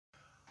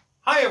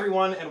Hi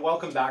everyone, and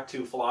welcome back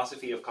to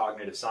Philosophy of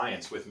Cognitive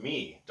Science with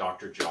me,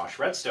 Dr. Josh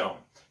Redstone.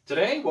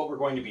 Today what we're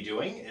going to be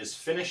doing is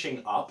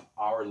finishing up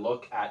our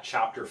look at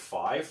Chapter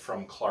 5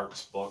 from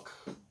Clarke's book,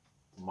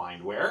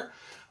 Mindware.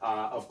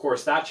 Of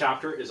course, that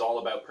chapter is all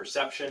about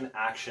perception,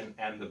 action,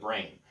 and the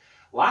brain.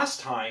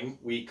 Last time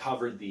we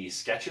covered the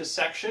sketches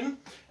section,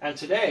 and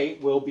today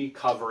we'll be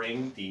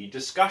covering the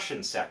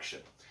discussion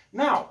section.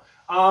 Now,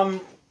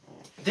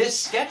 this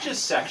sketches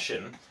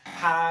section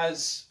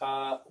has,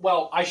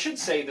 well, I should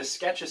say the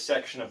sketches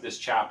section of this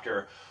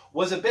chapter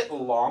was a bit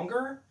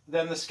longer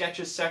than the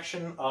sketches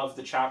section of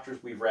the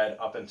chapters we've read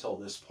up until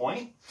this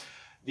point.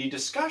 The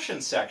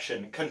discussion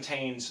section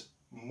contains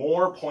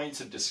more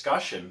points of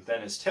discussion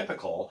than is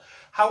typical.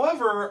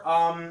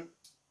 However,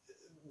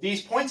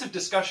 these points of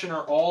discussion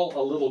are all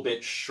a little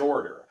bit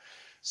shorter.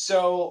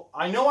 So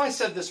I know I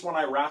said this when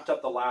I wrapped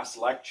up the last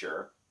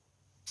lecture.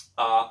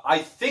 I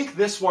think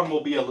this one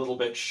will be a little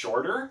bit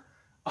shorter,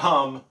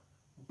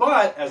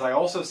 but as I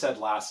also said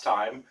last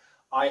time,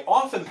 I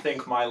often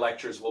think my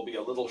lectures will be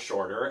a little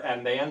shorter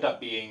and they end up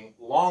being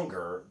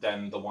longer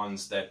than the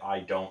ones that I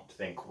don't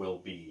think will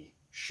be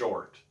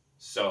short.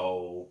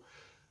 So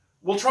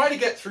we'll try to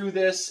get through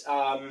this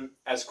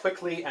as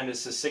quickly and as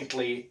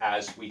succinctly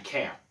as we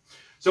can.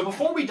 So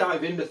before we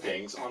dive into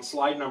things, on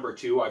slide number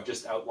 2, I've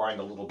just outlined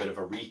a little bit of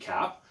a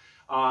recap.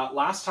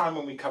 Last time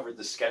when we covered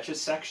the sketches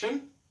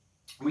section,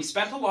 we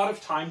spent a lot of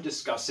time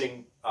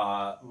discussing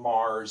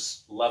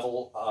Mars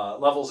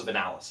levels of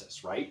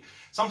analysis, right?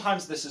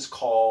 Sometimes this is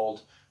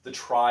called the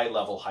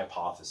tri-level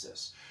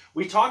hypothesis.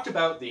 We talked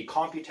about the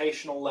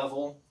computational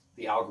level,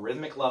 the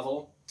algorithmic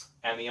level,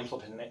 and the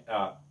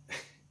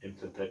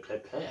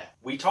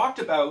We talked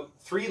about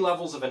 3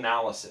 levels of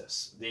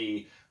analysis.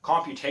 The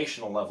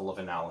computational level of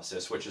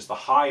analysis, which is the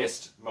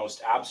highest,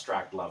 most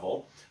abstract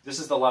level. This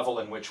is the level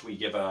in which we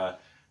give a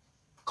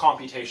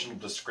computational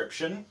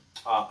description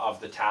of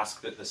the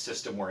task that the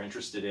system we're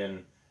interested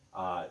in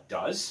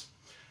does.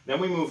 Then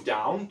we move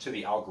down to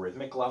the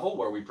algorithmic level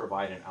where we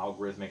provide an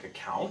algorithmic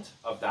account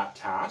of that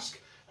task.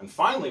 And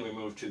finally, we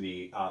move to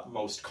the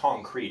most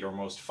concrete or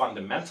most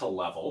fundamental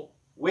level,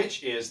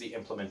 which is the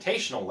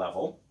implementational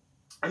level.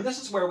 And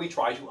this is where we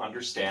try to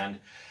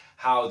understand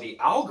how the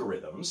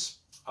algorithms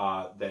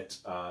that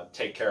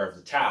take care of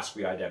the task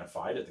we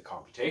identified at the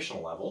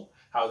computational level,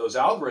 how those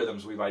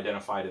algorithms we've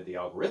identified at the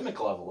algorithmic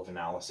level of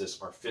analysis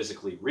are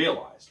physically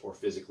realized or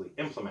physically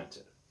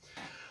implemented.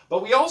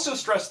 But we also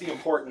stressed the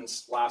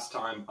importance last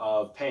time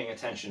of paying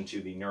attention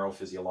to the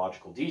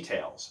neurophysiological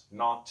details,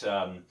 not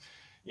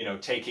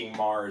taking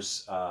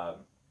Mars'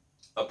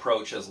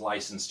 approach as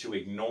license to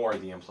ignore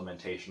the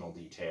implementational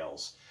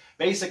details.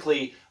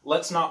 Basically,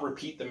 let's not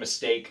repeat the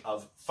mistake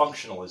of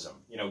functionalism,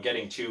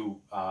 getting too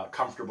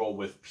comfortable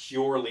with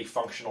purely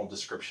functional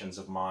descriptions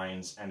of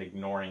minds and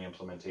ignoring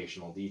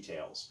implementational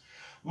details.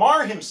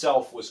 Marr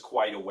himself was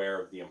quite aware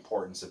of the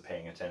importance of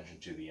paying attention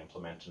to the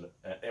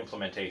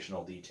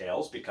implementational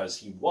details because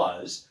he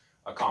was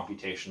a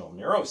computational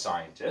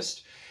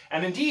neuroscientist.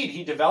 And indeed,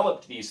 he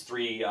developed these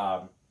 3,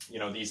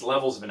 these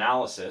levels of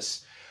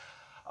analysis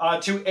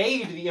to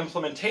aid the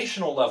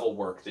implementational level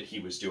work that he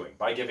was doing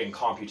by giving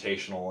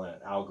computational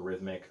and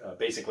algorithmic,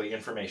 basically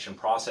information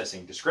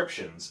processing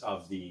descriptions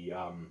of the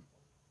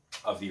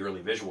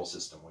early visual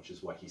system, which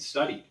is what he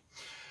studied.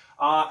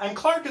 And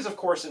Clarke is, of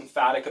course,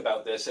 emphatic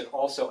about this and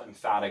also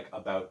emphatic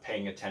about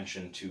paying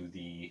attention to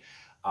the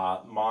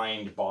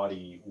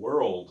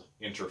mind-body-world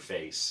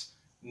interface,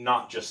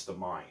 not just the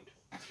mind.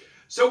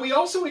 So we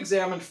also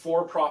examined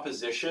 4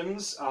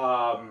 propositions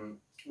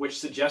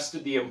which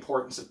suggested the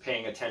importance of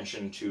paying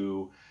attention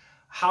to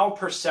how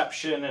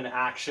perception and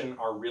action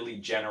are really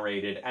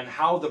generated and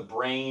how the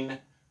brain,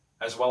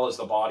 as well as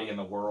the body and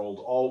the world,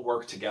 all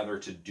work together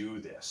to do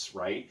this,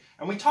 right?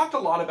 And we talked a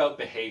lot about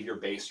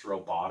behavior-based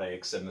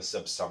robotics and the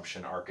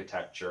subsumption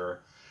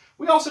architecture.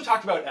 We also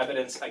talked about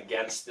evidence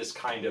against this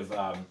kind of,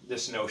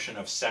 this notion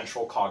of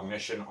central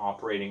cognition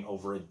operating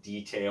over a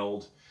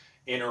detailed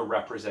inner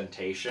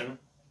representation.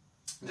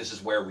 This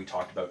is where we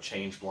talked about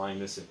change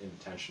blindness and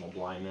intentional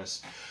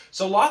blindness.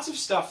 So lots of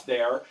stuff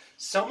there,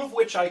 some of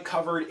which I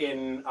covered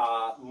in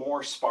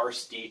more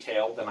sparse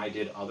detail than I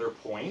did other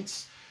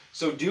points.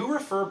 So do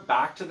refer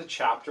back to the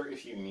chapter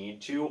if you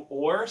need to,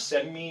 or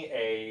send me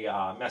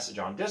a message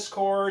on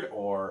Discord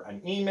or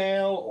an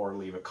email, or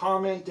leave a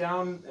comment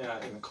down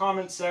in the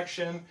comments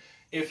section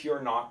if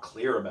you're not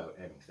clear about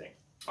anything.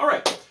 All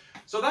right.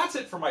 So that's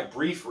it for my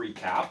brief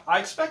recap. I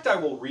expect I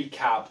will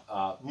recap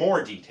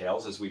more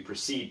details as we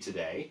proceed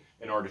today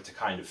in order to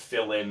kind of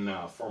fill in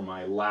for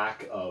my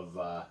lack of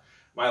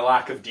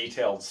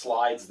detailed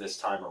slides this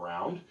time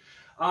around.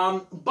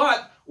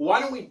 But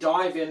why don't we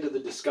dive into the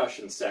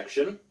discussion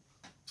section?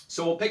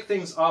 So we'll pick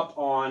things up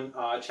on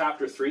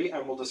chapter 3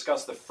 and we'll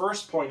discuss the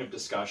first point of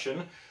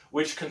discussion,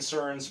 which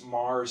concerns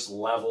Mars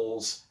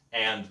levels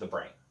and the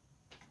brain.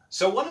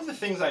 So one of the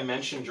things I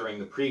mentioned during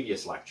the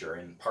previous lecture,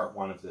 in part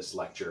 1 of this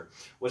lecture,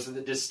 was that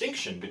the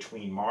distinction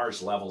between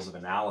Mars levels of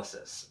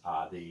analysis,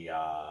 the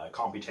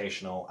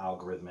computational,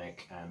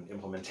 algorithmic, and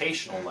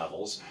implementational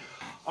levels,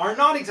 are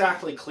not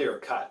exactly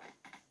clear-cut.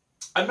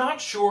 I'm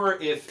not sure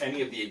if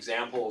any of the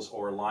examples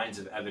or lines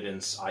of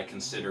evidence I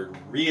considered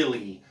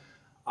really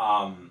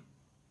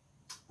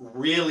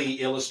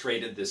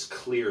illustrated this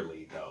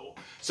clearly, though.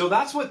 So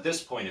that's what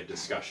this point of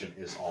discussion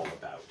is all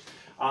about.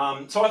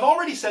 So I've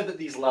already said that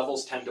these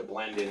levels tend to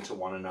blend into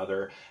one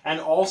another, and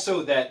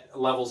also that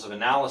levels of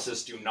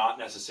analysis do not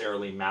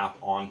necessarily map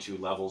onto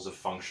levels of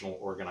functional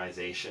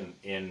organization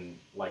in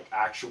like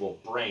actual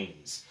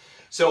brains.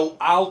 So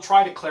I'll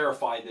try to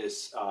clarify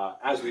this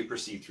as we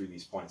proceed through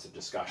these points of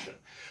discussion.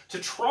 To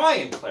try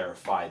and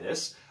clarify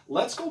this,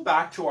 let's go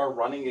back to our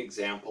running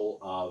example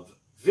of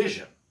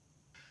vision.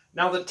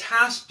 Now, the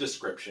task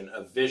description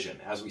of vision,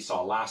 as we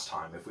saw last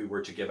time, if we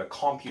were to give a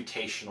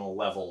computational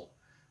level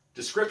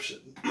description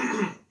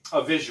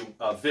of vision,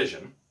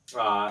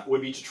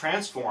 would be to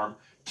transform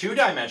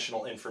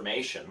two-dimensional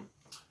information,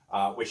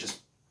 which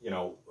is,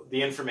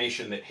 the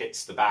information that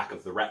hits the back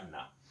of the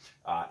retina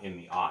in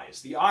the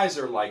eyes. The eyes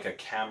are like a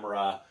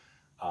camera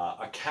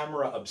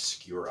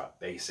obscura,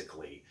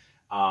 basically.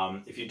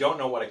 If you don't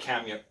know what a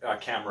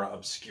camera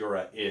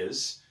obscura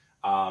is,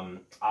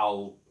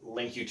 I'll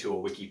link you to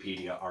a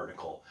Wikipedia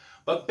article.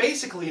 But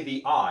basically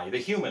the eye, the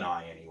human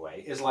eye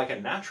anyway, is like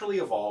a naturally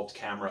evolved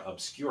camera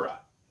obscura.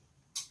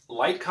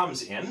 Light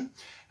comes in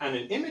and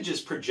an image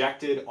is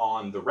projected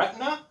on the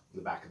retina,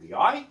 the back of the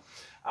eye,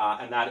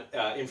 and that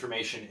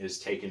information is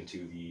taken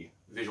to the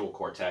visual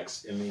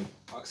cortex in the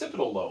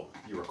occipital lobe,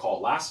 you recall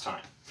last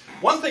time.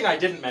 One thing I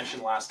didn't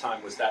mention last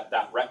time was that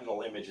that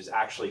retinal image is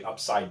actually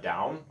upside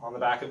down on the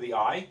back of the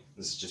eye.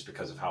 This is just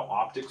because of how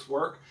optics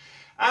work.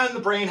 And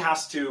the brain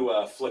has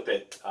to flip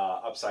it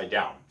upside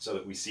down so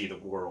that we see the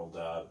world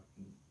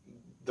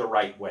the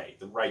right way,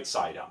 the right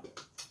side up.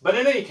 But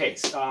in any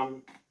case,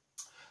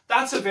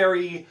 that's a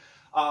very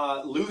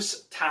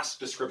loose task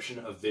description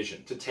of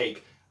vision, to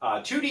take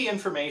 2D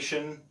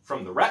information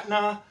from the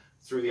retina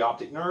through the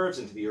optic nerves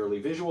into the early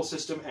visual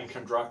system and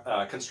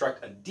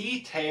construct a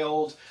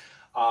detailed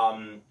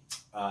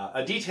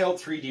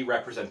 3D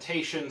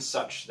representation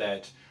such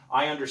that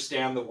I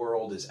understand the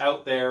world is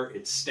out there,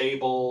 it's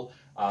stable,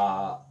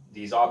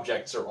 these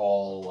objects are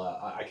all,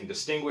 I can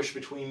distinguish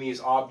between these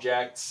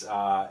objects,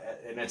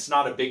 and it's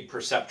not a big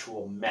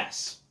perceptual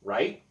mess,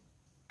 right?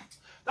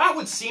 That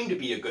would seem to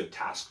be a good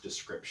task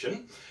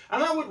description,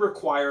 and that would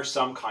require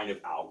some kind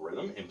of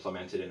algorithm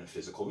implemented in a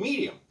physical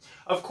medium.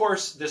 Of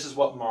course, this is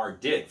what Marr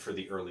did for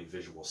the early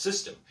visual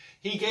system.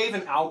 He gave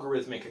an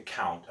algorithmic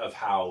account of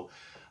how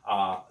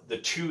the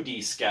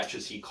 2D sketch,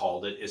 as he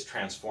called it, is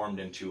transformed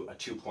into a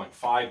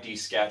 2.5D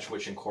sketch,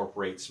 which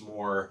incorporates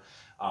more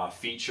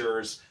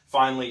features,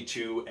 finally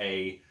to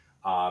a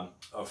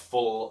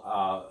full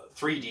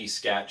 3D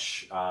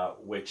sketch,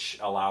 which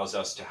allows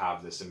us to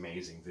have this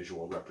amazing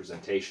visual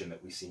representation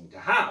that we seem to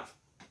have.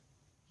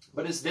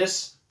 But is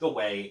this the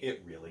way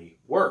it really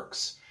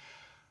works?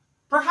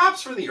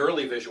 Perhaps for the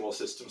early visual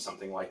system,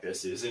 something like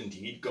this is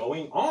indeed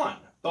going on.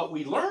 But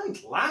we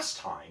learned last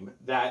time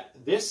that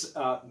this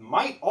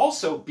might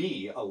also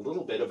be a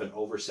little bit of an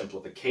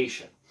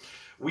oversimplification.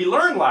 We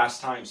learned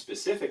last time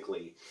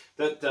specifically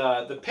that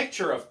the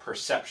picture of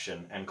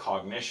perception and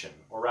cognition,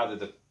 or rather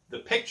the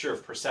picture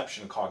of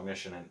perception,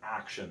 cognition, and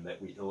action that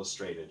we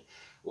illustrated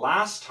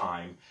last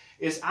time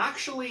is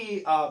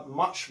actually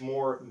much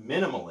more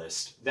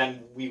minimalist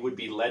than we would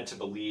be led to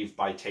believe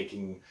by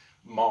taking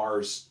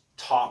Marr's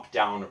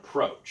top-down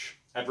approach.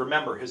 And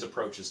remember, his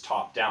approach is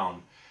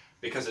top-down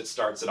because it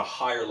starts at a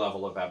higher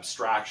level of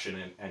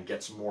abstraction and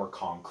gets more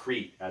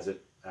concrete as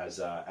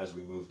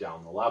we move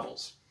down the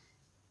levels.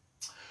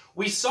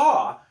 We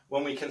saw,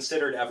 when we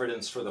considered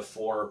evidence for the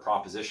 4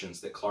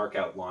 propositions that Clark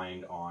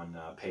outlined on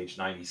page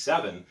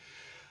 97,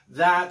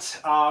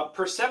 that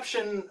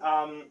perception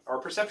or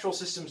perceptual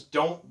systems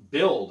don't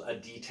build a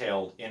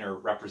detailed inner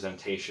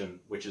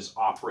representation which is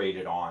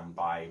operated on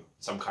by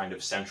some kind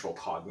of central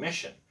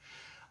cognition.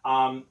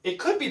 It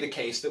could be the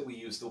case that we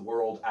use the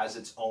world as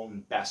its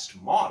own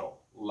best model,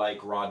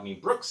 like Rodney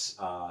Brooks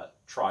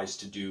tries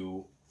to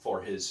do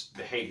for his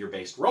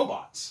behavior-based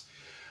robots.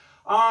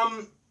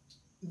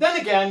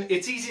 Then again,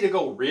 it's easy to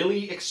go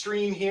really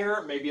extreme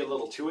here, maybe a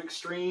little too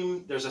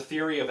extreme. There's a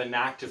theory of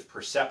enactive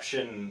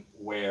perception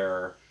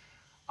where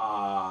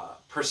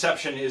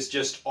perception is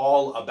just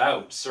all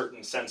about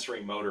certain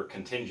sensory motor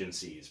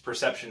contingencies.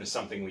 Perception is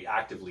something we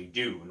actively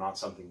do, not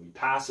something we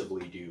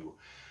passively do.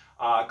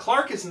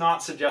 Clark is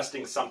not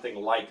suggesting something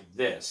like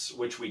this,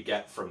 which we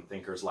get from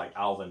thinkers like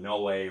Alva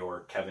Noe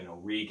or Kevin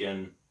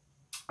O'Regan.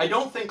 I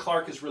don't think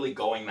Clark is really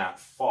going that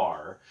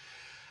far.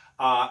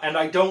 And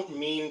I don't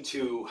really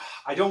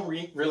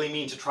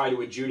mean to try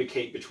to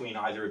adjudicate between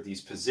either of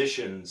these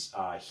positions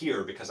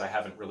here, because I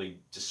haven't really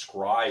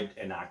described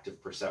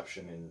enactive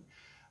perception in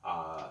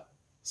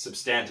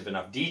substantive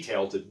enough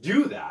detail to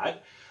do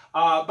that.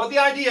 But the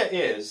idea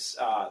is,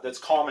 that's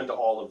common to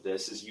all of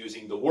this, is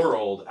using the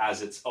world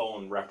as its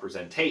own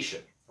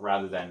representation,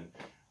 rather than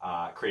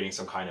creating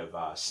some kind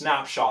of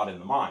snapshot in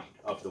the mind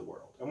of the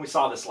world. And we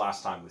saw this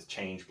last time with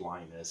change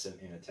blindness and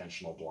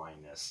inattentional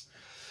blindness.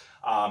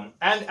 And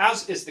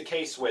as is the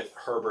case with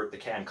Herbert the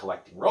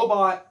can-collecting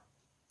robot,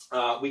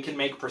 we can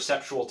make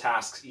perceptual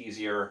tasks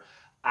easier,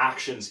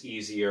 actions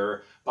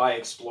easier by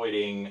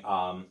exploiting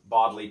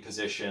bodily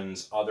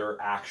positions,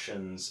 other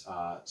actions,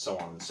 so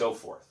on and so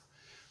forth.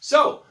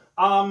 So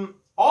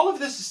all of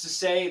this is to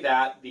say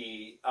that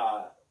the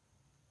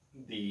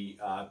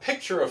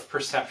picture of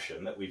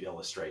perception that we've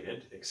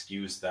illustrated,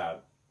 excuse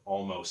that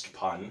almost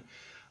pun,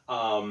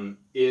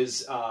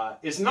 is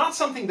not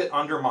something that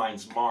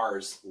undermines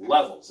Marr's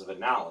levels of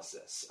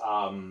analysis.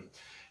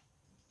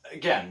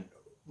 Again,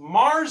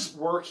 Marr's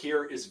work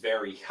here is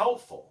very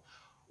helpful.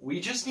 We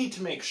just need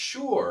to make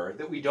sure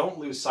that we don't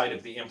lose sight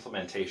of the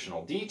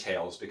implementational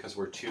details because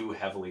we're too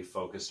heavily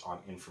focused on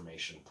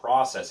information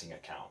processing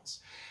accounts.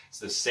 It's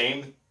the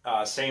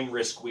same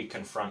risk we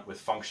confront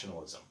with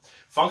functionalism.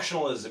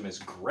 Functionalism is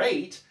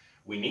great.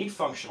 We need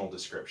functional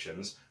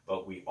descriptions,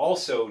 but we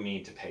also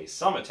need to pay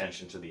some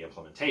attention to the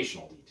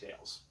implementational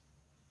details.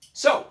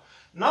 So,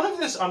 none of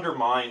this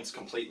undermines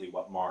completely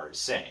what Marr is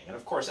saying. And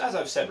of course, as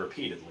I've said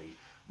repeatedly,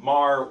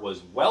 Marr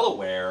was well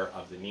aware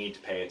of the need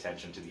to pay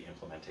attention to the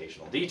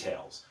implementational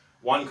details.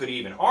 One could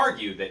even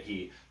argue that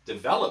he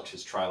developed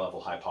his tri-level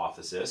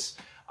hypothesis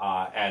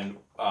and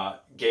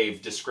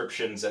gave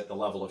descriptions at the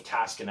level of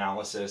task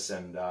analysis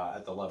and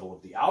at the level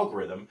of the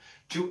algorithm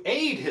to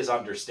aid his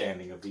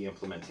understanding of the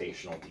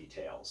implementational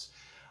details.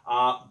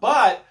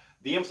 But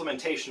the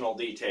implementational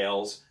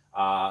details,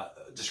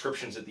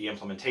 descriptions at the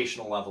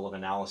implementational level of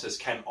analysis,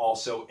 can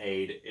also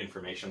aid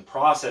information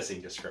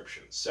processing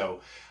descriptions.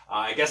 So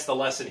I guess the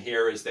lesson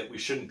here is that we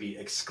shouldn't be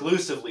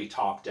exclusively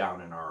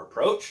top-down in our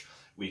approach.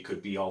 We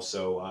could be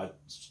also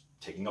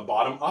taking a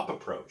bottom-up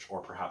approach, or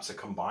perhaps a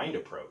combined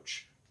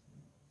approach.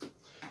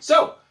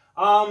 So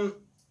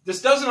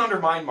this doesn't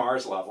undermine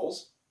Marr's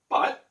levels,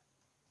 but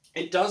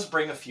it does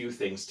bring a few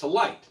things to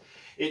light.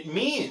 It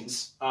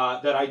means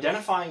that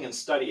identifying and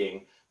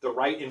studying the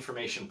right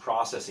information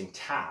processing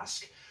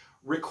task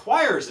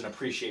requires an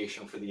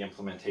appreciation for the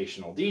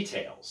implementational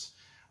details.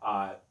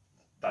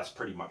 That's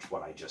pretty much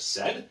what I just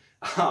said.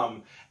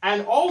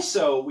 And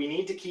also, we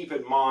need to keep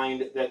in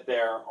mind that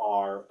there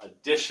are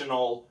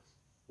additional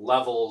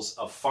levels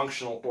of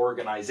functional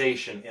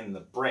organization in the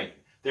brain.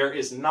 There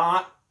is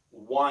not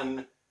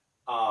one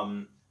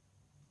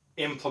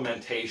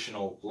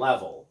implementational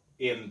level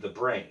in the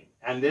brain.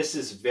 And this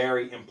is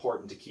very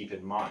important to keep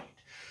in mind.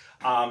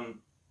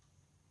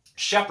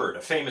 Shepard,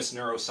 a famous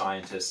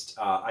neuroscientist,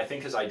 I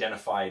think has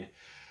identified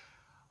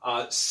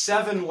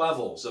 7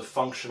 levels of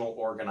functional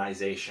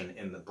organization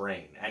in the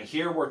brain. And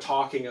here we're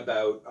talking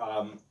about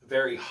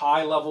very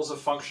high levels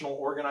of functional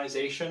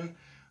organization,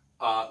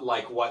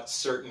 like what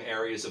certain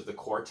areas of the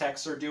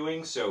cortex are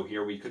doing. So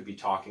here we could be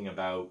talking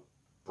about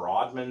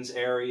Brodmann's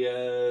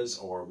areas,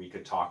 or we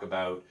could talk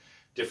about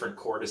different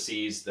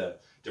cortices, the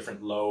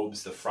different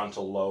lobes, the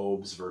frontal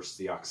lobes versus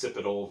the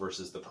occipital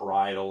versus the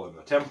parietal and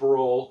the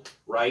temporal,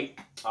 right?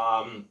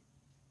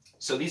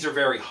 So these are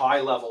very high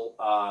levels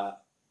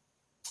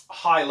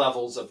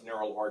of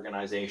neural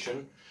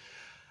organization.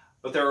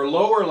 But there are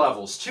lower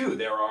levels too.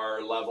 There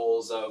are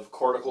levels of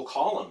cortical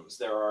columns.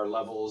 There are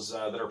levels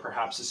that are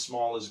perhaps as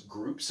small as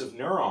groups of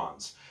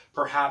neurons.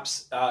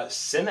 Perhaps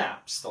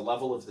synapse, the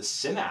level of the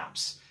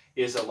synapse,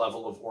 is a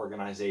level of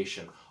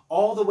organization,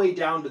 all the way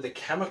down to the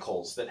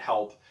chemicals that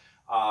help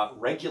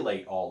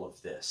regulate all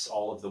of this,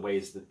 all of the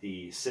ways that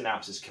the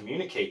synapses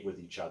communicate with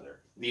each other.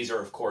 These are,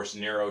 of course,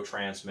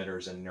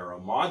 neurotransmitters and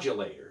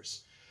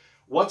neuromodulators.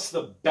 What's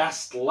the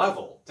best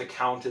level to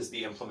count as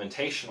the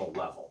implementational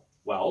level?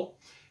 Well,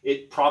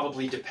 it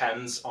probably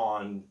depends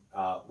on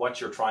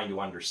what you're trying to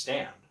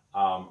understand.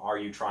 Are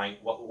you trying,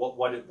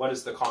 what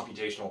is the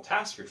computational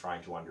task you're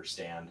trying to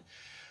understand?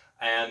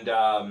 And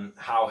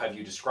how have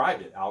you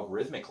described it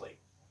algorithmically?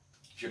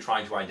 If you're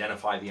trying to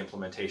identify the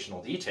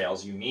implementational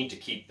details, you need to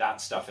keep that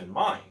stuff in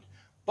mind.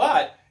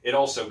 But it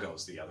also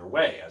goes the other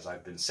way, as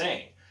I've been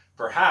saying.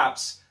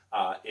 Perhaps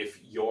if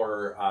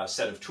your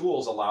set of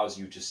tools allows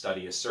you to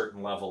study a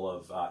certain level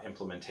of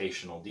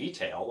implementational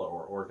detail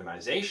or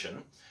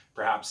organization,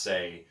 perhaps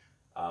say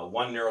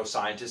one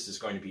neuroscientist is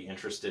going to be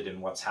interested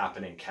in what's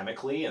happening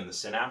chemically in the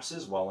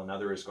synapses, while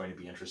another is going to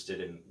be interested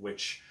in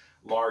which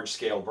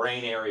large-scale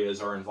brain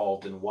areas are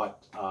involved in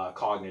what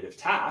cognitive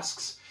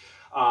tasks.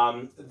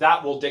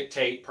 That will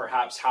dictate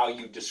perhaps how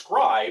you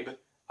describe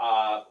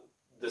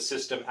the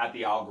system at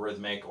the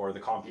algorithmic or the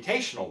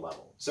computational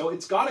level. So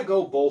it's got to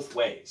go both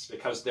ways,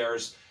 because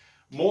there's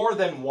more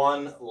than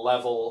one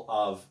level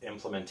of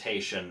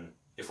implementation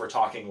if we're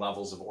talking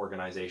levels of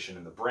organization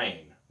in the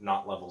brain,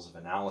 not levels of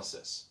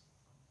analysis.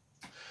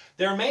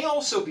 There may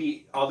also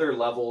be other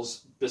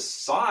levels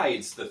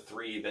besides the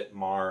 3 that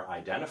Marr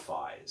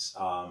identifies.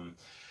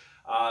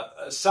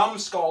 Some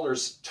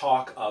scholars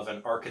talk of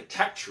an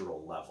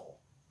architectural level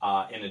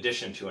in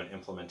addition to an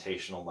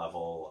implementational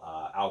level,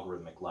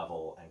 algorithmic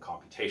level, and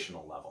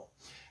computational level.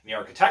 And the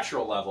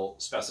architectural level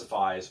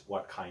specifies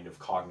what kind of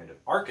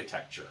cognitive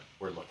architecture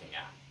we're looking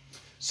at.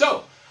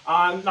 So,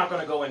 I'm not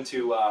going to go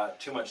into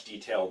too much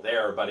detail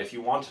there, but if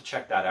you want to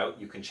check that out,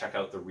 you can check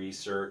out the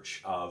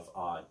research of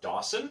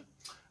Dawson,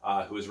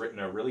 who has written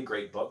a really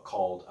great book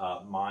called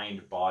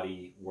Mind,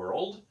 Body,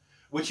 World,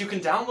 which you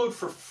can download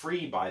for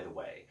free, by the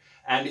way.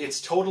 And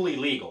it's totally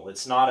legal.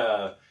 It's not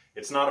a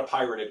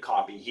pirated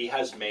copy. He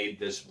has made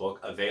this book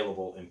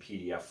available in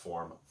PDF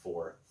form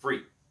for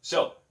free.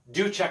 So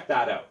do check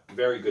that out.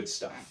 Very good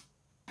stuff.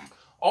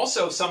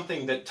 Also,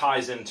 something that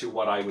ties into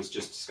what I was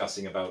just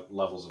discussing about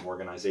levels of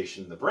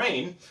organization in the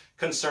brain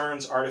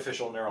concerns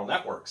artificial neural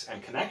networks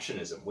and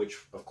connectionism, which,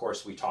 of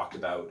course, we talked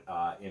about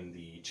in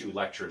the 2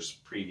 lectures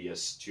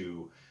previous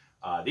to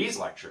these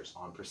lectures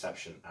on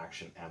perception,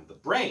 action, and the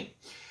brain.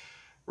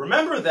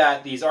 Remember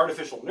that these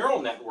artificial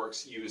neural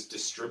networks use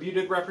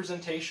distributed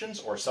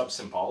representations or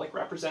subsymbolic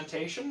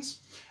representations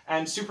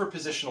and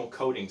superpositional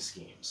coding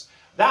schemes.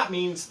 That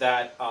means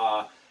that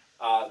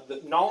the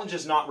knowledge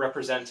is not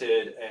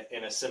represented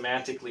in a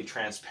semantically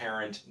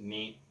transparent,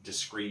 neat,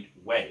 discrete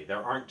way.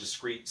 There aren't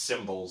discrete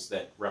symbols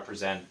that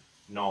represent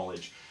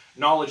knowledge.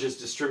 Knowledge is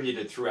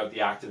distributed throughout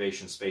the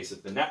activation space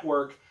of the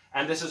network,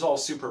 and this is all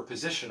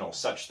superpositional,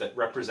 such that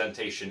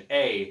representation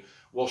A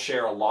will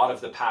share a lot of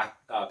the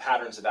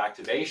patterns of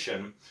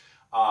activation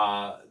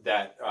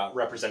that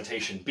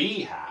representation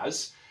B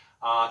has,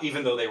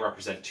 even though they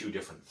represent 2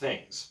 different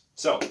things.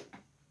 So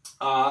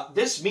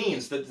this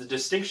means that the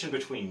distinction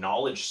between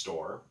knowledge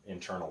store,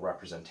 internal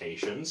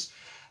representations,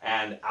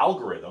 and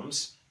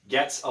algorithms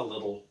gets a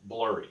little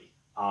blurry.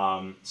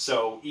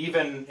 So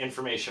even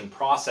information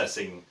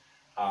processing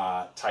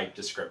type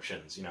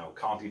descriptions,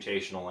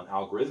 computational and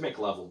algorithmic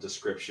level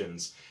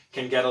descriptions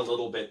can get a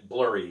little bit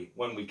blurry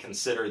when we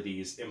consider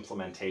these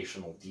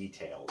implementational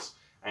details.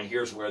 And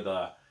here's where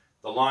the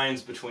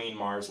lines between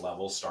Mars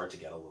levels start to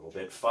get a little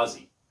bit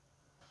fuzzy.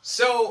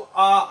 So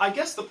I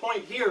guess the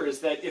point here is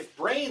that if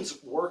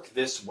brains work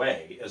this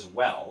way as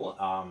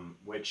well,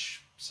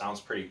 which sounds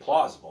pretty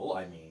plausible,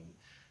 I mean,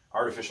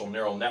 artificial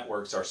neural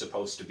networks are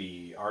supposed to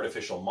be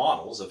artificial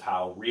models of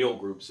how real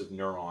groups of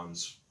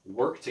neurons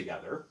work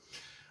together.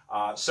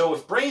 So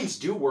if brains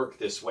do work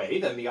this way,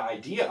 then the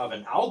idea of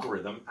an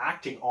algorithm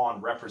acting on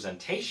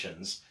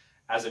representations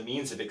as a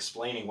means of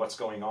explaining what's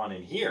going on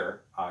in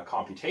here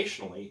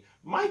computationally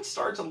might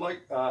start to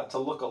look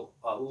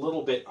a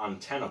little bit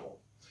untenable.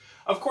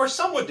 Of course,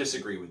 some would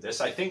disagree with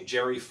this. I think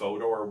Jerry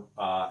Fodor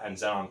and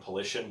Zenon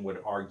Polishin would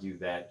argue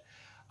that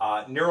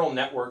neural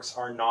networks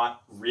are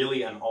not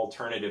really an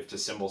alternative to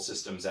symbol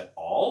systems at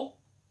all.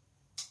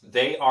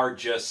 They are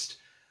just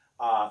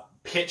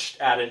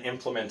pitched at an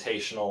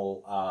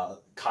implementational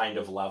kind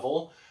of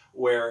level,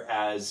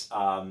 whereas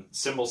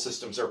symbol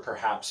systems are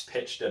perhaps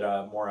pitched at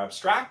a more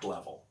abstract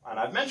level. And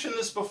I've mentioned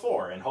this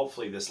before, and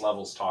hopefully this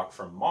levels talk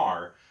from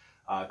Mar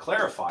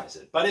clarifies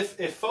it. But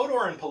if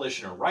Fodor and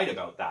Polishin are right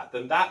about that,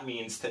 then that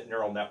means that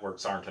neural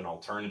networks aren't an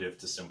alternative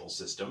to symbol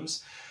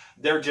systems.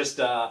 They're just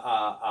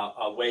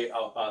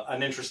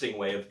an interesting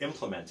way of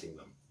implementing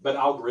them. But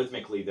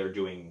algorithmically, they're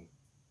doing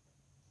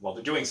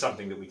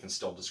something that we can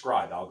still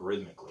describe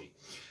algorithmically.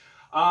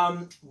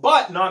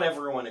 But not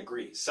everyone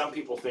agrees. Some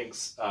people think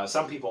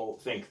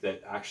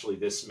that actually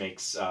this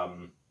makes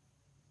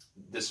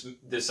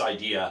this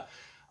idea,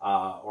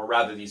 or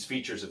rather these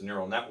features of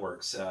neural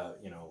networks,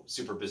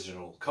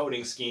 superpositional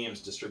coding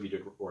schemes,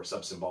 distributed or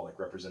subsymbolic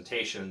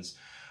representations,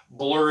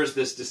 blurs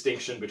this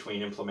distinction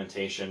between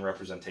implementation,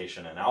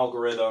 representation, and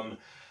algorithm,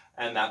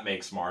 and that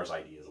makes Mar's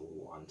ideas a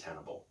little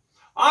untenable.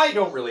 I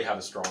don't really have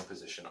a strong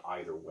position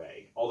either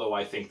way, although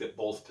I think that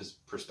both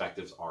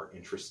perspectives are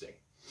interesting.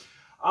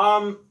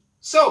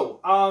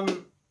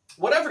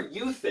 Whatever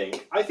you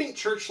think, I think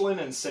Churchlin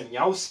and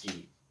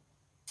Siniowski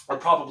are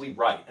probably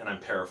right, and I'm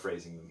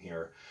paraphrasing them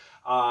here.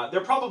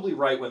 They're probably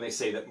right when they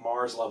say that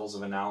Mars levels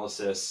of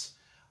analysis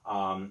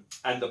and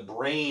the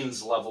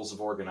brain's levels of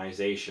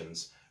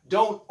organizations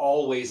don't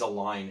always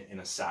align in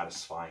a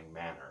satisfying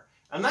manner.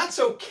 And that's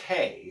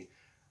okay,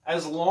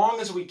 as long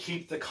as we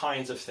keep the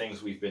kinds of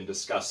things we've been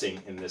discussing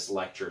in this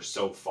lecture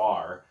so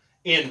far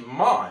in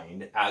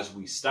mind as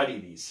we study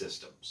these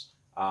systems.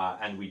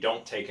 And we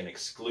don't take an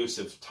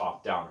exclusive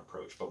top-down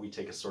approach, but we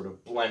take a sort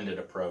of blended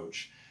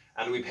approach,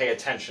 and we pay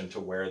attention to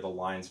where the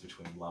lines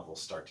between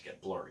levels start to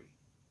get blurry.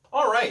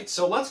 All right,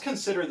 so let's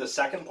consider the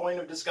second point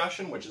of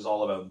discussion, which is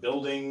all about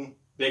building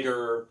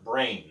bigger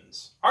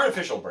brains.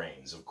 Artificial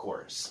brains, of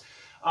course.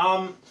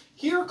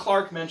 Here,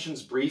 Clark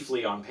mentions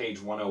briefly on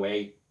page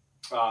 108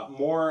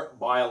 more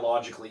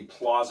biologically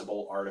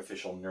plausible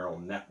artificial neural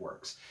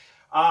networks.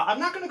 I'm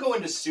not going to go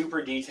into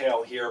super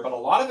detail here, but a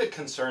lot of it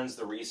concerns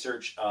the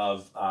research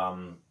of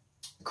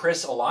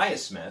Chris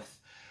Eliasmith,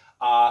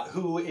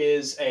 who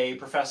is a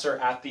professor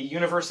at the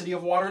University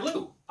of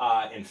Waterloo,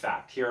 in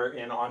fact, here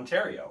in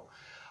Ontario.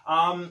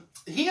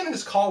 He and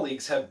his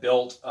colleagues have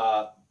built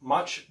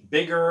much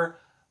bigger,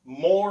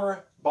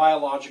 more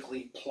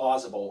biologically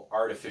plausible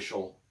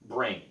artificial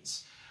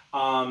brains.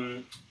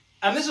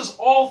 And this is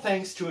all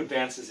thanks to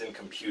advances in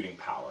computing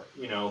power.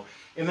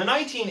 In the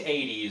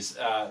 1980s,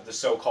 the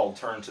so-called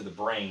turn to the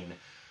brain,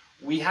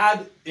 we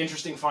had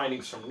interesting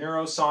findings from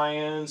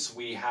neuroscience.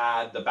 We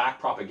had the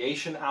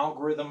backpropagation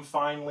algorithm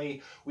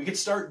finally. We could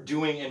start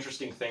doing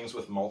interesting things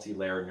with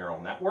multi-layer neural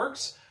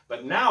networks.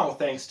 But now,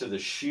 thanks to the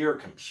sheer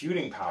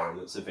computing power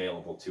that's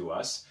available to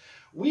us,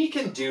 we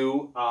can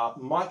do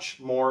much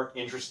more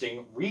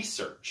interesting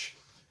research.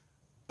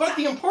 But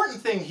the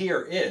important thing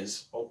here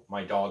is, oh,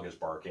 my dog is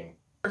barking.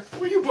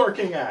 What are you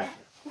barking at?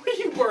 What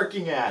are you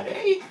barking at,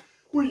 eh?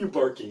 What are you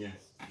barking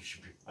at?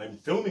 I'm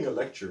filming a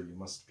lecture, you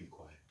must be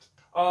quiet.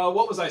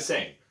 What was I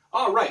saying?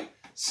 Oh, right.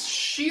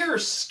 Sheer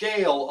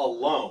scale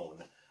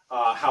alone,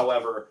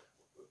 however,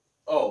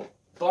 oh,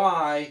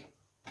 bye.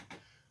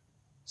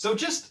 So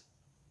just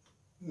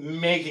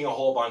making a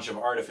whole bunch of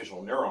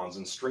artificial neurons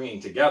and stringing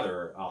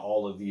together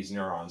all of these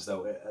neurons,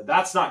 though,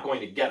 that's not going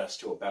to get us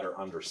to a better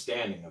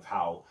understanding of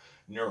how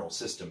neural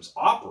systems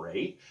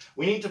operate.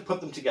 We need to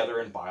put them together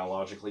in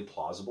biologically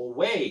plausible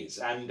ways.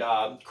 And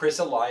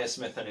Chris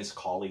Eliasmith and his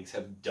colleagues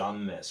have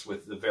done this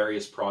with the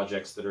various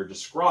projects that are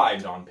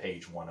described on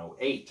page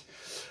 108.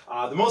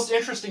 The most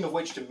interesting of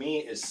which to me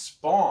is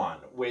Spawn,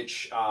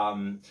 which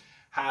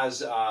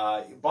has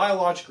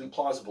biologically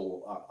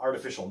plausible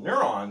artificial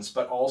neurons,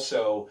 but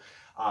also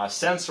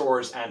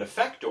sensors and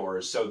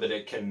effectors so that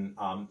it can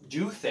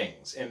do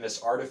things in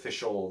this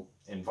artificial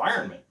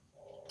environment,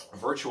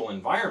 virtual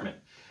environment.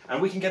 And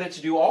we can get it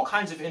to do all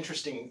kinds of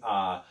interesting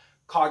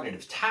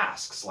cognitive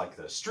tasks, like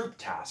the Stroop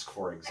task,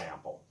 for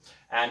example.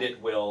 And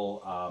it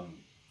will,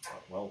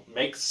 well,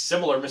 make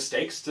similar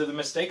mistakes to the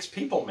mistakes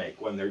people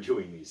make when they're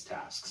doing these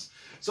tasks.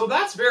 So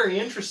that's very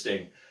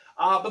interesting.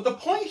 But the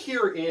point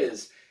here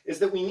is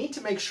that we need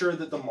to make sure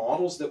that the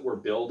models that we're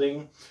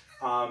building,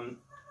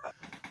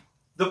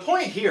 the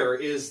point here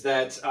is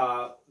that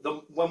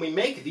when we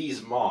make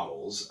these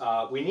models,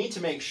 we need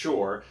to make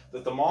sure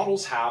that the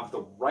models have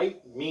the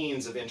right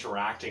means of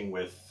interacting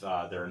with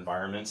their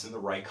environments in the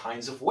right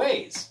kinds of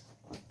ways.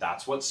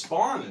 That's what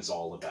Spawn is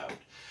all about.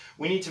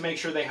 We need to make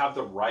sure they have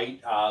the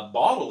right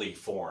bodily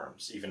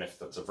forms, even if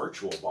that's a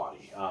virtual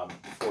body,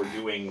 for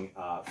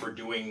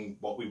doing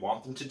what we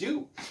want them to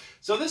do.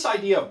 So this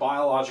idea of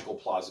biological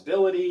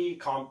plausibility,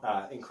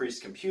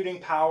 increased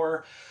computing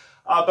power,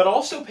 but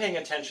also paying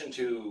attention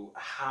to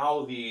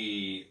how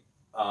the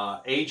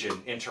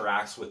agent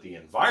interacts with the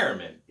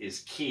environment is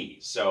key.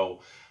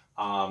 So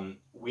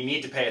we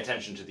need to pay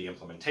attention to the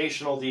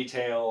implementational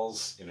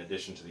details, in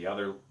addition to the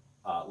other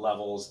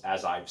levels,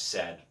 as I've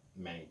said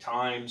many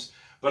times,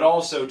 but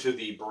also to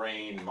the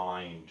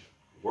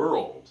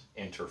brain-mind-world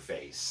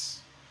interface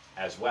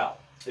as well,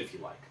 if you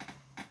like.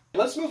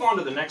 Let's move on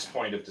to the next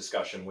point of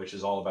discussion, which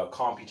is all about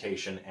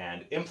computation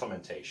and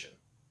implementation.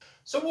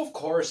 So, of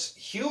course,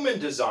 human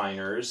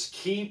designers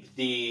keep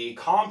the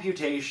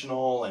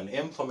computational and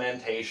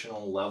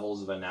implementational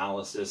levels of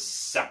analysis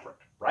separate,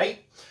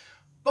 right?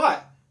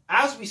 But,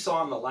 as we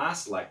saw in the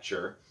last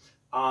lecture,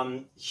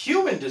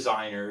 human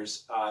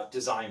designers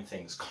design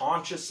things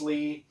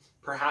consciously,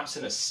 perhaps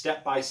in a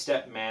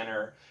step-by-step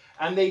manner,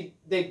 and they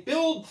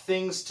build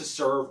things to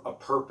serve a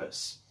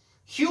purpose.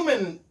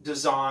 Human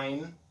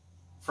design,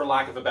 for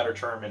lack of a better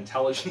term,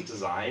 intelligent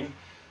design,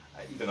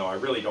 even though I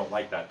really don't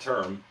like that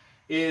term,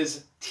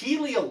 is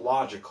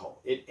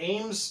teleological. It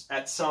aims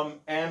at some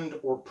end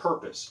or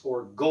purpose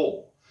or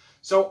goal.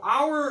 So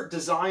our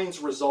designs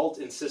result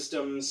in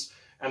systems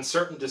and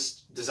certain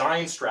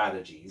design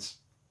strategies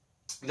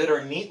that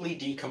are neatly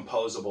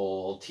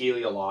decomposable,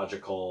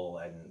 teleological,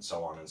 and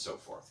so on and so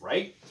forth,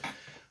 right?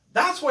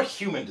 That's what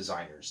human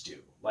designers do,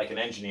 like an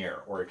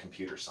engineer or a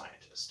computer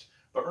scientist.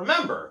 But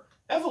remember,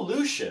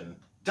 evolution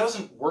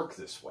doesn't work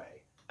this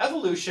way.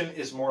 Evolution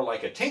is more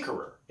like a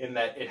tinkerer, in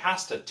that it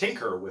has to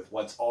tinker with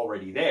what's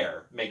already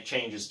there, make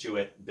changes to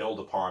it, build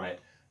upon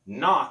it,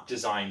 not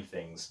design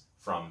things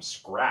from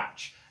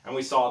scratch. And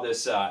we saw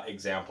this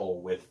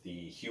example with the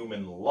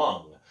human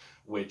lung,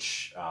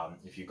 which,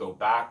 if you go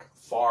back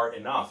far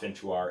enough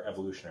into our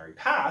evolutionary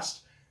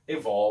past,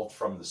 evolved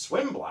from the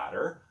swim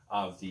bladder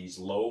of these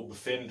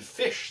lobe-finned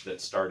fish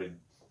that started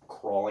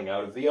crawling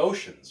out of the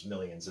oceans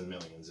millions and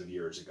millions of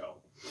years ago.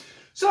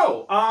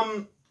 So,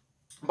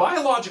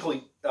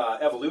 biological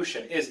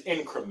evolution is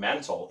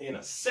incremental in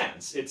a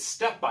sense. It's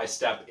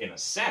step-by-step in a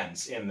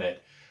sense, in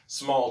that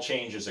small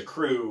changes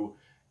accrue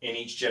in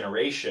each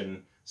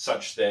generation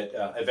such that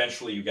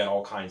eventually you get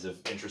all kinds of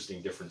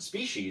interesting different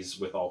species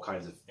with all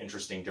kinds of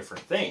interesting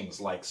different things,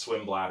 like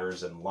swim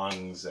bladders and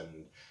lungs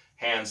and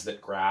hands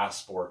that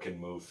grasp or can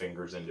move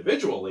fingers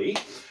individually.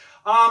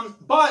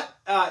 But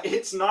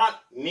it's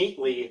not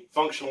neatly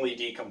functionally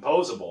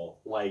decomposable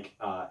like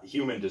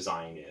human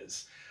design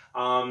is.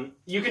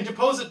 You can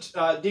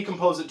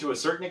decompose it to a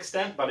certain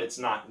extent, but it's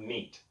not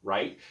neat,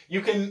 right?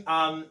 You can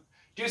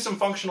do some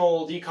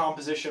functional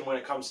decomposition when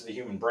it comes to the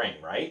human brain,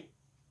 right?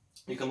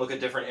 You can look at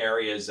different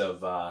areas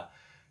of,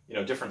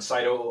 different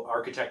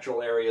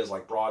cytoarchitectural areas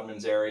like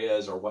Brodmann's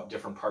areas, or what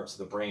different parts of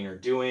the brain are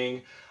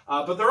doing.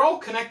 But they're all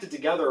connected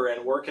together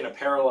and work in a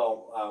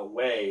parallel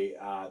way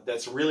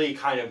that's really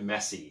kind of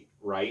messy,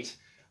 right?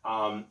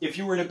 If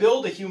you were to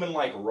build a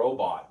human-like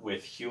robot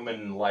with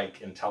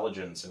human-like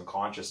intelligence and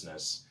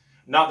consciousness,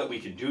 not that we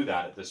can do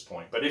that at this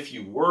point, but if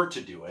you were to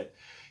do it,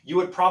 you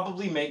would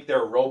probably make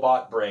their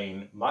robot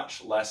brain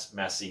much less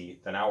messy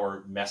than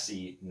our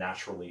messy,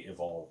 naturally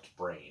evolved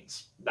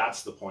brains.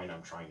 That's the point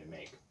I'm trying to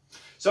make.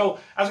 So,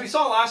 as we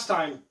saw last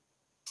time,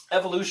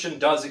 evolution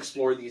does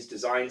explore these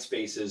design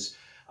spaces,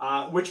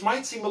 which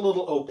might seem a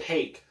little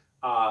opaque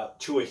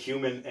to a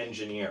human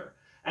engineer.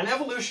 And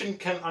evolution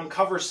can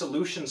uncover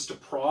solutions to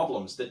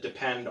problems that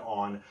depend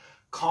on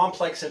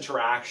complex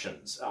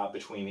interactions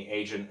between the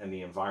agent and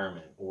the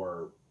environment,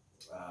 or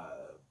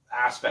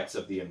aspects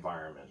of the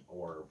environment,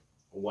 or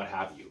what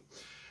have you.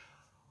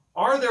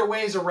 Are there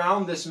ways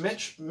around this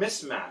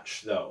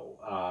mismatch,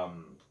 though?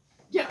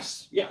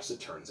 Yes, it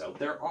turns out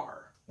there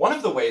are. One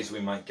of the ways we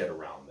might get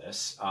around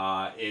this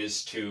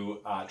is to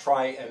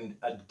try and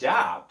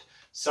adapt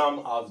some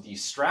of the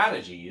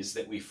strategies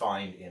that we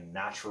find in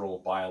natural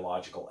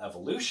biological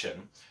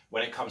evolution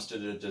when it comes to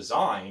the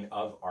design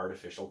of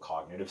artificial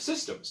cognitive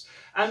systems.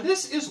 And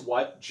this is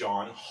what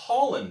John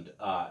Holland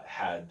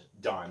had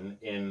done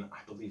in,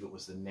 I believe it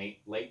was the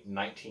late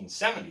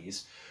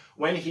 1970s,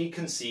 when he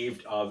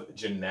conceived of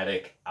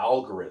genetic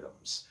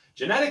algorithms.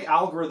 Genetic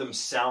algorithms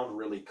sound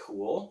really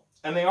cool,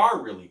 and they are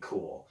really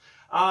cool.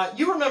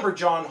 You remember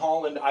John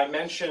Holland. I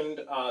mentioned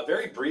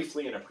very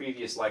briefly in a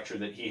previous lecture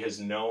that he is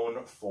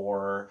known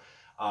for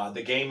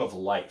the game of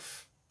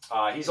life.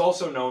 He's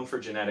also known for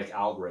genetic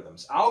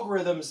algorithms.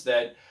 Algorithms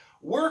that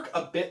work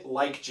a bit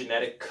like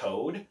genetic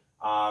code.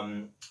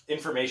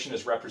 Information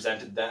is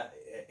represented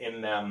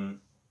in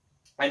them,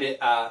 and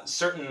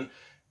certain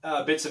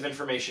bits of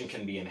information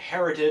can be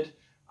inherited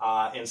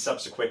in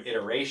subsequent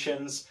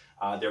iterations.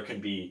 There can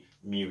be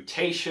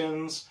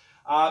mutations.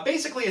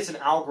 Basically, it's an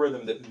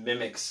algorithm that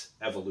mimics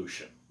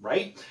evolution,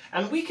 right?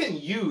 And we can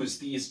use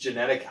these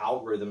genetic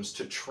algorithms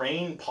to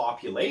train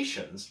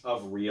populations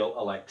of real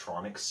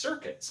electronic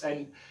circuits.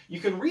 And you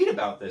can read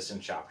about this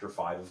in Chapter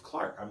 5 of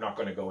Clark. I'm not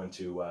going to go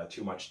into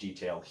too much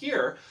detail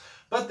here,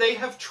 but they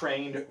have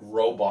trained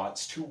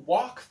robots to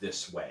walk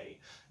this way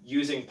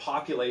using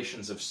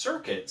populations of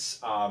circuits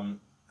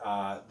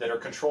that are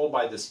controlled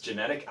by this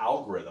genetic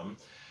algorithm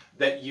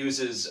that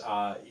uses,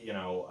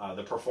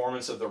 the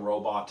performance of the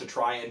robot to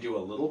try and do a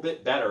little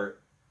bit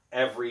better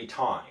every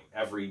time,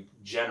 every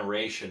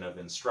generation of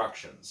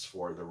instructions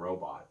for the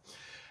robot.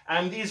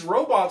 And these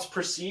robots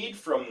proceed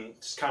from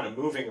just kind of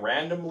moving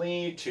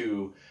randomly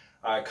to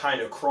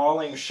kind of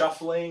crawling,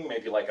 shuffling,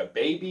 maybe like a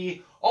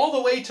baby, all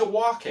the way to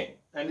walking.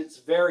 And it's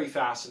very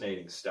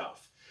fascinating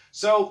stuff.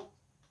 So,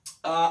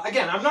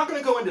 again, I'm not going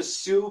to go into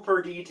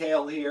super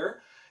detail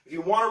here. If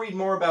you want to read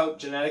more about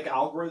genetic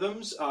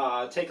algorithms,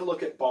 take a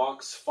look at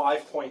box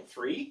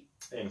 5.3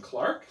 in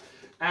Clark,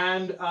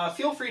 and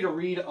feel free to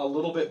read a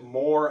little bit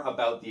more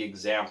about the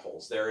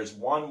examples. There is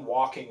one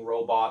walking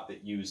robot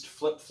that used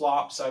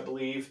flip-flops, I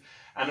believe,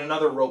 and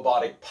another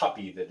robotic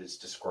puppy that is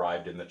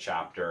described in the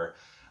chapter.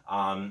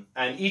 And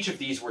each of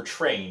these were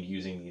trained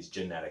using these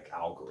genetic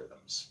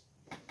algorithms.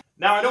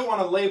 Now, I don't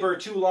want to labor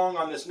too long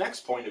on this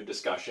next point of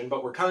discussion,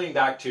 but we're coming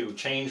back to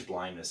change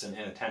blindness and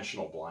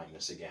inattentional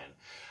blindness again.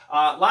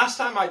 Last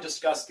time I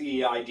discussed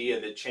the idea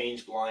that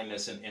change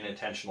blindness and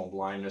inattentional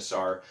blindness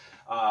are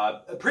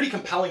pretty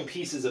compelling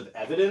pieces of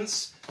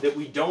evidence that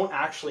we don't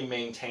actually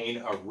maintain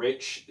a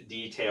rich,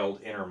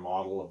 detailed inner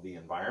model of the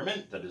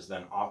environment that is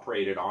then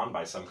operated on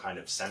by some kind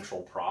of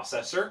central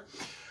processor.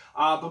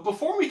 But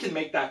before we can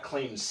make that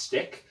claim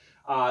stick,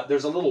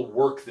 there's a little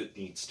work that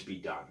needs to be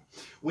done.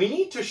 We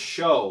need to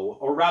show,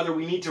 or rather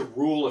we need to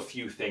rule a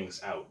few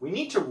things out. We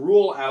need to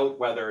rule out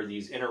whether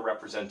these inner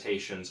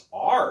representations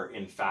are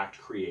in fact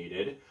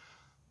created,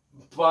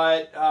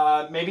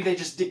 but maybe they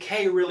just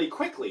decay really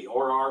quickly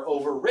or are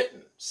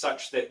overwritten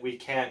such that we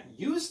can't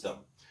use them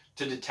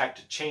to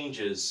detect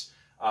changes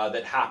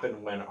that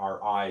happen when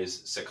our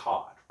eyes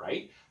saccade,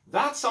 right?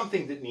 That's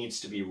something that needs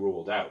to be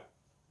ruled out.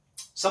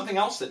 Something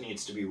else that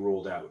needs to be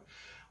ruled out.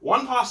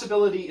 One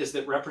possibility is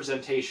that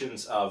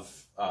representations of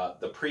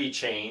the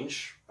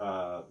pre-change,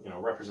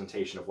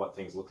 representation of what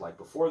things look like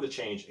before the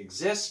change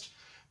exist,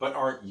 but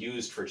aren't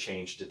used for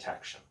change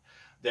detection.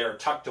 They're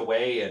tucked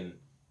away in,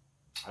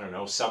 I don't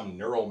know, some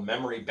neural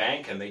memory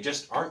bank and they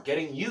just aren't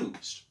getting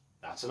used.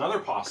 That's another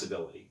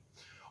possibility.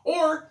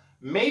 Or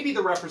maybe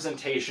the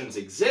representations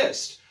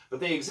exist, but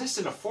they exist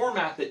in a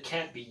format that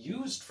can't be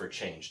used for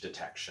change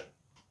detection.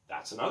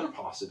 That's another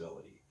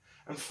possibility.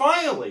 And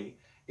finally,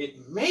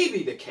 it may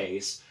be the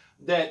case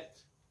that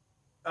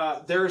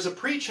there is a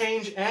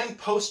pre-change and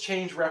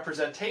post-change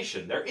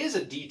representation. There is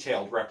a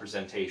detailed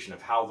representation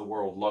of how the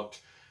world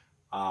looked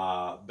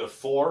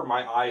before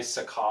my eyes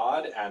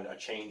saccade and a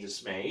change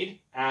is made,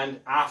 and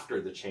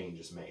after the change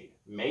is made.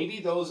 Maybe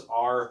those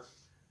are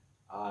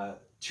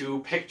two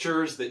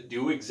pictures that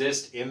do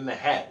exist in the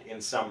head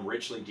in some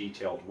richly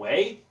detailed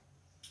way,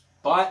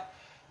 but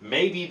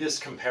maybe this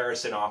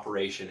comparison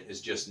operation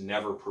is just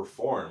never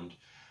performed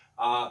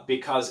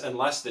because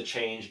unless the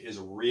change is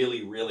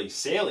really, really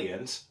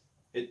salient,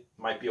 it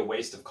might be a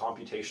waste of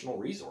computational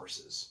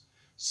resources.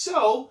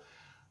 So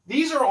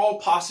these are all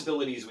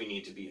possibilities we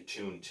need to be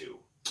attuned to.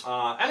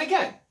 And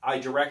again, I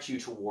direct you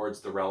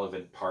towards the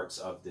relevant parts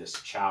of this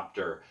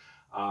chapter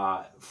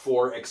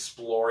for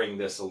exploring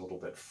this a little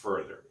bit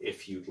further,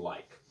 if you'd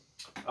like.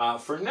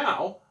 For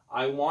now,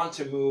 I want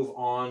to move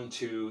on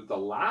to the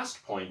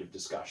last point of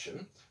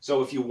discussion.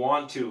 So if you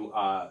want to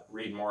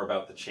read more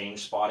about the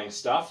change spotting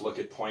stuff, look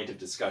at point of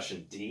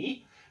discussion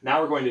D.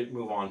 Now we're going to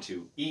move on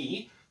to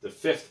E, the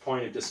fifth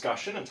point of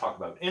discussion, and talk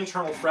about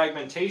internal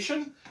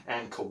fragmentation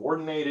and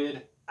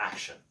coordinated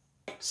action.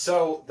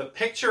 So the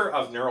picture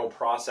of neural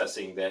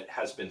processing that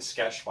has been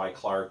sketched by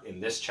Clark in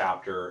this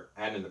chapter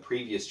and in the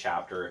previous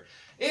chapter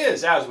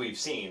is, as we've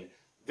seen,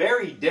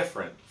 very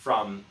different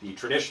from the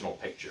traditional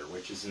picture,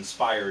 which is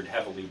inspired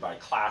heavily by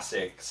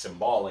classic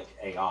symbolic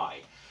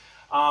AI.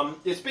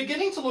 It's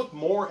beginning to look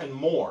more and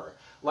more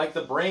like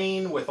the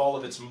brain with all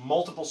of its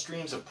multiple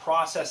streams of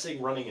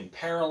processing running in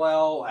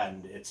parallel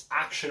and its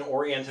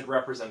action-oriented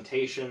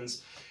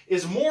representations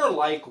is more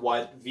like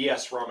what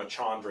V.S.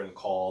 Ramachandran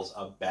calls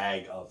a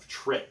bag of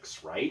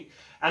tricks, right?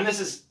 And this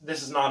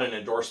is not an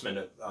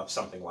endorsement of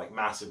something like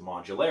massive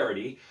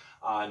modularity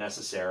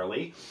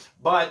necessarily,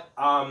 but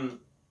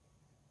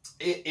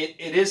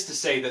it is to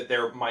say that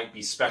there might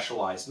be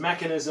specialized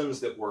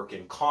mechanisms that work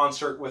in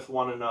concert with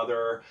one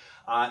another.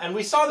 And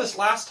we saw this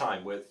last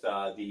time with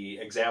the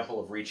example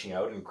of reaching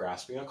out and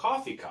grasping a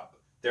coffee cup.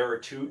 There are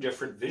two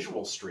different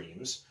visual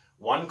streams,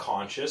 one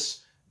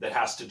conscious that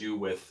has to do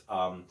with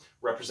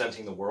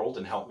representing the world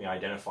and help me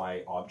identify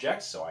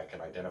objects, so I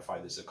can identify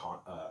this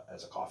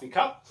as a coffee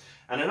cup,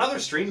 and another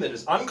stream that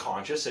is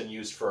unconscious and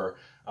used for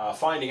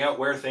finding out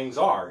where things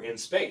are in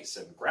space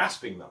and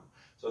grasping them.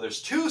 So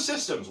there's two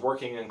systems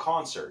working in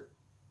concert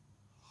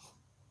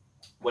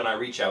when I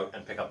reach out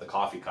and pick up the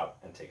coffee cup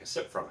and take a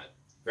sip from it.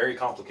 Very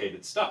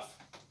complicated stuff.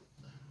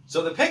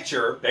 So the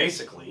picture,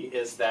 basically,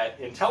 is that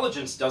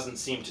intelligence doesn't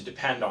seem to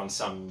depend on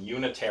some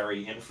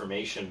unitary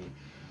information,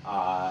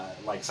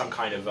 like some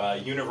kind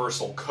of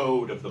universal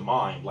code of the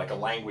mind, like a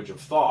language of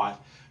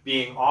thought,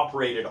 being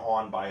operated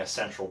on by a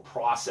central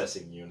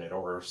processing unit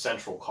or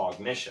central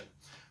cognition.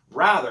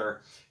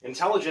 Rather,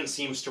 intelligence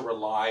seems to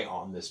rely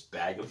on this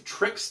bag of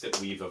tricks that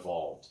we've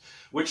evolved,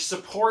 which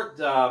support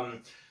the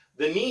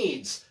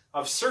needs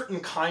of certain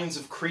kinds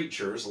of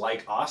creatures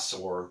like us,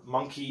 or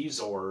monkeys,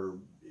 or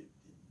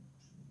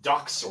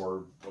ducks,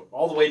 or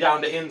all the way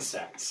down to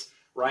insects,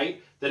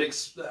 right? That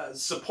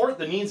support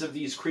the needs of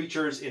these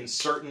creatures in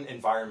certain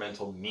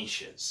environmental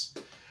niches.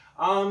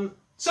 If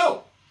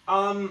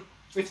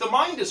the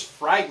mind is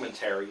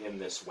fragmentary in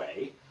this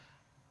way,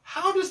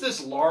 how does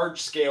this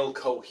large-scale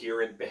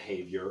coherent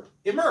behavior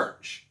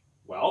emerge?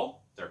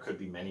 Well, there could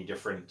be many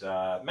different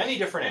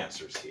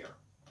answers here.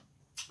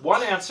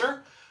 One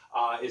answer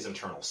is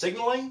internal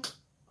signaling.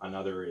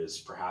 Another is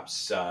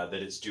perhaps that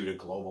it's due to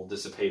global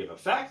dissipative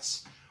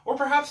effects, or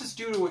perhaps it's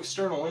due to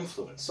external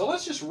influence. So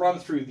let's just run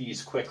through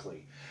these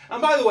quickly.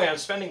 And by the way, I'm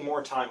spending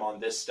more time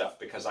on this stuff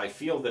because I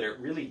feel that it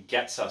really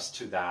gets us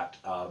to that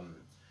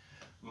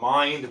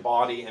mind,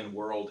 body, and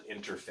world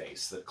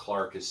interface that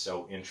Clark is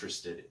so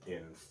interested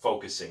in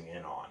focusing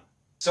in on.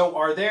 So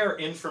are there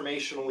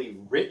informationally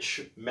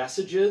rich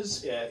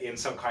messages in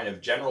some kind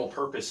of general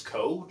purpose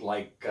code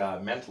like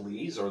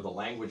mentalese or the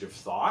language of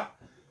thought?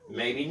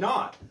 Maybe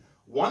not.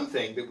 One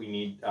thing that we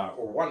need,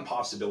 or one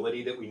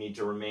possibility that we need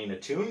to remain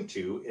attuned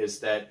to, is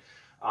that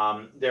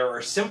there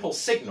are simple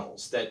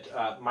signals that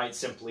might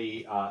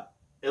simply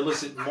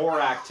elicit more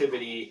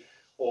activity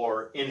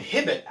or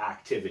inhibit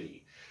activity.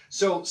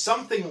 So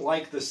something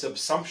like the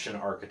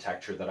subsumption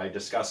architecture that I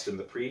discussed in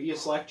the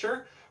previous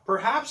lecture,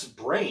 perhaps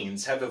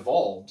brains have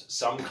evolved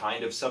some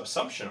kind of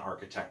subsumption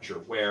architecture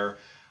where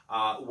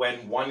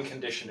when one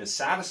condition is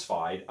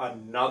satisfied,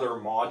 another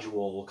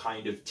module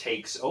kind of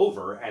takes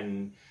over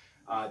and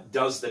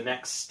does the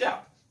next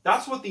step.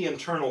 That's what the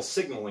internal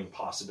signaling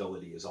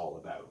possibility is all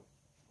about.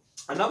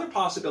 Another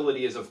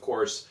possibility is, of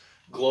course,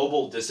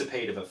 global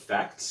dissipative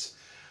effects.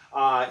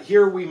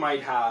 Here we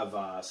might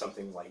have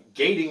something like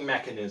gating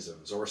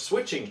mechanisms or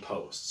switching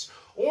posts,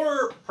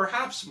 or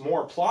perhaps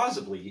more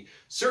plausibly,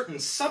 certain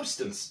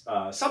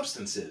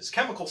substances,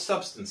 chemical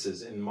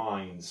substances in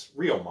minds,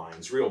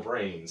 real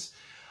brains,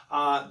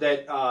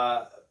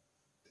 that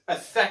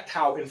affect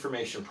how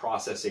information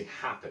processing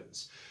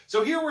happens.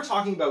 So here we're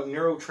talking about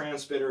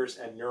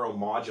neurotransmitters and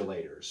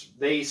neuromodulators.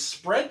 They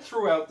spread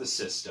throughout the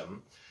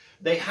system,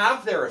 they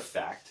have their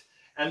effect,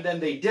 and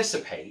then they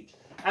dissipate,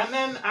 and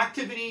then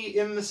activity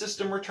in the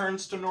system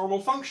returns to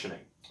normal functioning,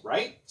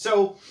 right?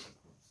 So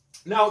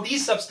now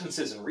these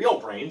substances in real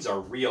brains are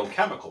real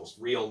chemicals,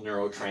 real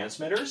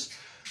neurotransmitters,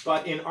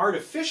 but in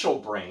artificial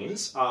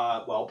brains,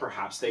 well,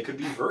 perhaps they could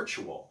be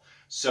virtual.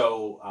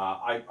 So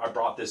I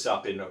brought this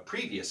up in a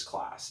previous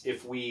class.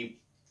 If we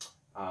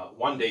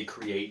one day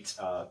create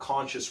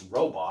conscious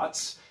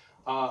robots,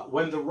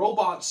 when the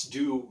robots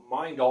do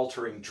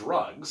mind-altering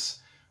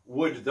drugs,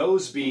 would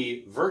those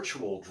be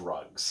virtual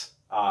drugs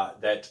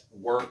that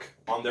work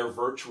on their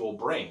virtual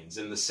brains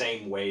in the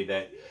same way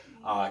that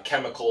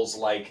chemicals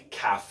like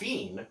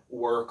caffeine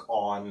work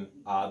on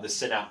the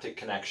synaptic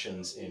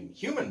connections in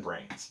human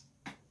brains?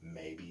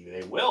 Maybe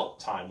they will.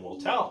 Time will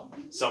tell.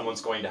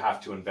 Someone's going to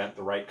have to invent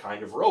the right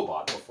kind of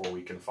robot before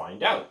we can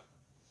find out.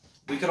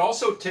 We could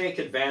also take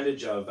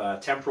advantage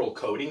of temporal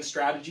coding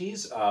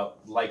strategies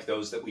like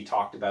those that we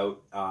talked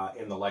about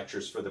in the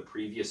lectures for the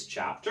previous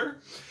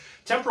chapter.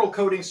 Temporal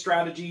coding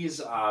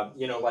strategies,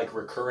 like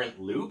recurrent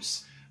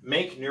loops,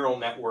 make neural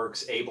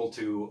networks able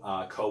to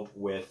cope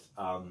with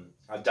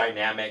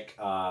dynamic,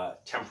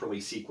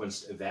 temporally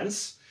sequenced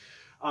events.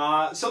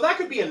 So that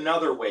could be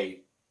another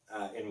way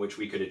in which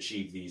we could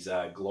achieve these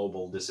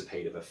global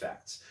dissipative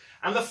effects.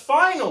 And the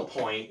final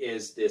point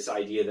is this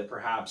idea that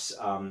perhaps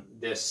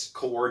this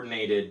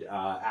coordinated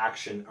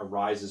action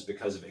arises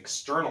because of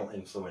external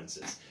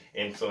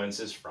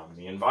influences from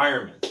the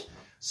environment.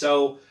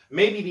 So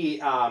maybe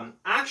the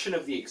action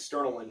of the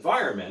external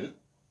environment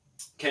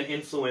can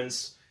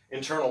influence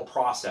internal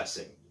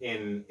processing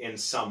in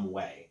some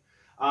way.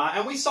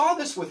 And we saw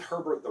this with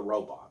Herbert the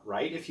robot,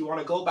 right? If you want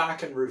to go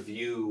back and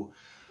review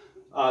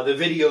the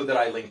video that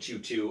I linked you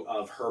to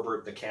of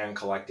Herbert the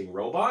can-collecting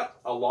robot,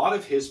 a lot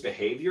of his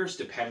behaviors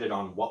depended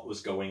on what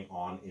was going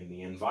on in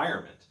the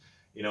environment.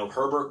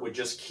 Herbert would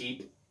just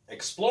keep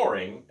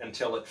exploring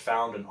until it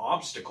found an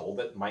obstacle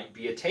that might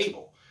be a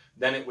table.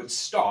 Then it would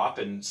stop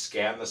and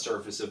scan the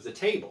surface of the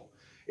table.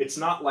 It's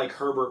not like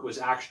Herbert was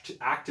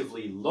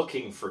actively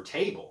looking for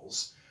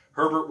tables.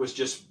 Herbert was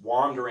just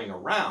wandering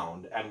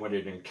around, and when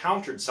it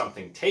encountered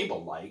something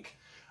table-like,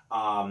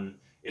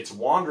 its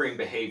wandering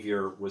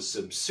behavior was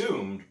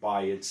subsumed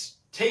by its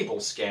table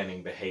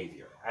scanning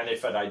behavior. And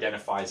if it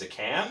identifies a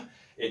can,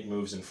 it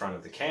moves in front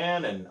of the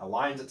can and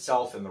aligns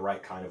itself in the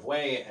right kind of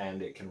way,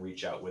 and it can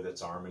reach out with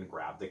its arm and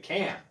grab the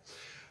can.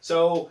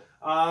 So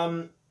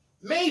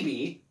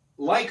maybe,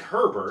 like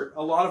Herbert,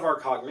 a lot of our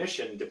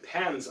cognition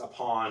depends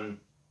upon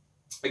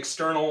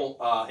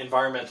external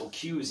environmental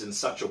cues in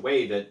such a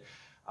way that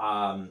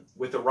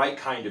with the right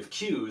kind of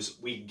cues,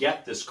 we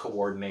get this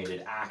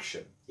coordinated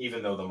action,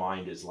 even though the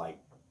mind is like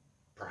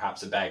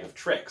perhaps a bag of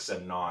tricks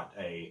and not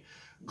a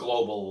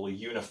global,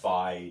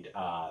 unified,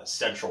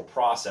 central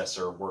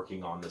processor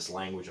working on this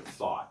language of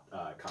thought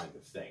kind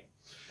of thing.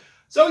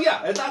 So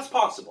yeah, that's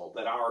possible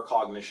that our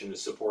cognition is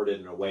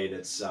supported in a way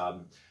that's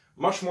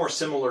much more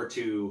similar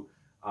to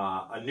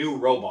a new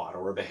robot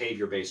or a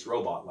behavior-based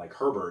robot like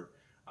Herbert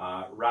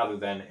rather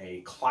than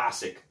a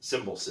classic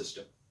symbol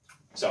system.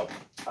 So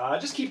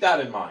just keep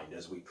that in mind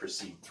as we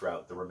proceed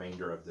throughout the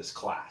remainder of this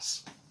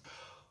class.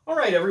 All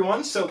right,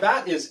 everyone, so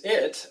that is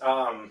it.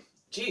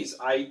 Geez,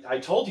 I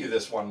told you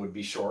this one would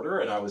be shorter,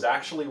 and I was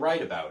actually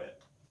right about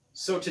it.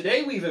 So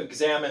today we've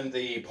examined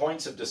the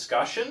points of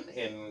discussion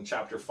in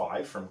Chapter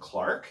 5 from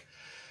Clark.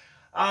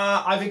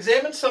 I've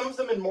examined some of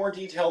them in more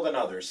detail than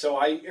others, so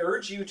I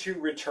urge you to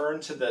return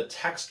to the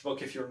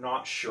textbook if you're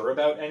not sure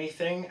about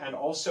anything, and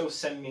also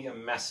send me a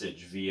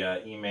message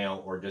via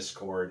email or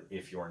Discord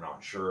if you're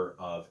not sure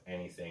of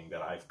anything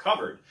that I've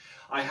covered.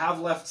 I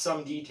have left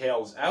some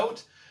details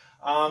out.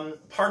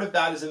 Part of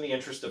that is in the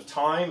interest of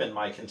time and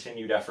my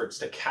continued efforts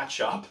to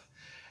catch up.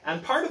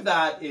 And part of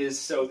that is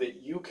so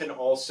that you can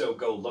also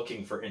go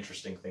looking for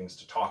interesting things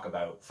to talk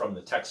about from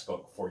the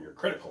textbook for your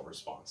critical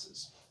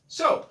responses.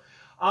 So,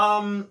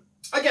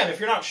 again, if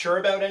you're not sure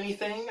about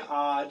anything,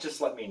 just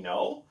let me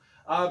know.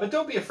 But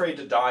don't be afraid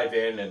to dive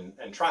in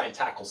and try and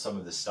tackle some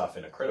of this stuff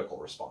in a critical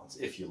response,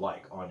 if you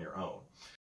like, on your own.